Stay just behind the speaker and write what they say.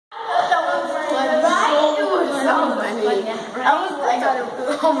Yeah, right? I got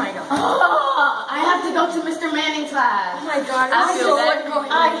it. Oh my god. Oh, I have to go to Mr. Manning class. Oh my god.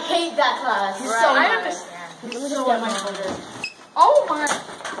 I hate that class. He's Right. so I hard. understand. Let me just get my folder. Oh my.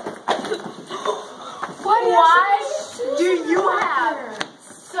 Why do you have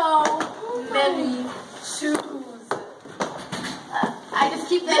so many shoes? I just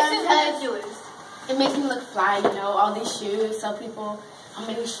keep them This is because ridiculous. it makes me look fly, you know, all these shoes, tell people how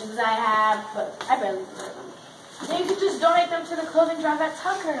many shoes I have, but I barely wear them. They could just donate them to the clothing drive at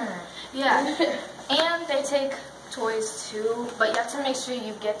Tucker. Yeah, and they take toys too, but you have to make sure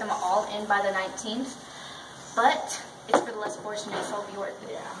you get them all in by the 19th. But it's for the less fortunate, so it'll be worth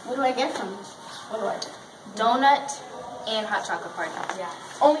it. Yeah. What do I get from this? What do I get? Donut and hot chocolate party. Yeah.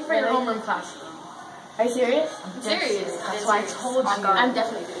 Only for your homeroom class. Are you serious? I'm serious. That's why I told you. I'm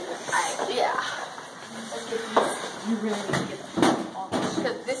definitely doing this. Yeah. You really need to get them.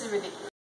 Because this is ridiculous.